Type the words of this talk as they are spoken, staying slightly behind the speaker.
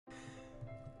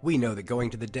We know that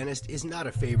going to the dentist is not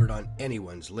a favorite on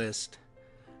anyone's list,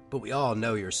 but we all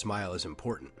know your smile is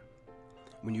important.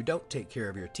 When you don't take care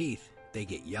of your teeth, they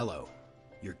get yellow,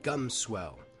 your gums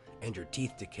swell, and your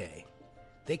teeth decay.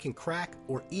 They can crack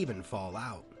or even fall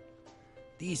out.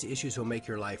 These issues will make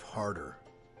your life harder.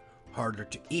 Harder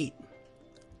to eat,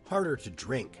 harder to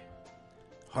drink,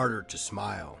 harder to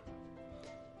smile.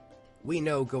 We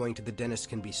know going to the dentist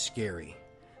can be scary.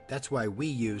 That's why we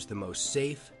use the most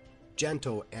safe,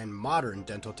 gentle, and modern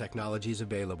dental technologies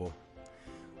available.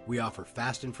 We offer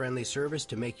fast and friendly service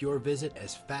to make your visit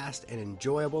as fast and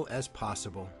enjoyable as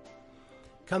possible.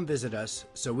 Come visit us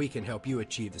so we can help you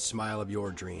achieve the smile of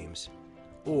your dreams,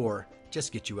 or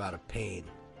just get you out of pain.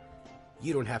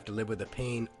 You don't have to live with the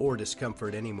pain or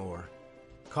discomfort anymore.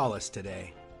 Call us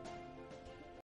today.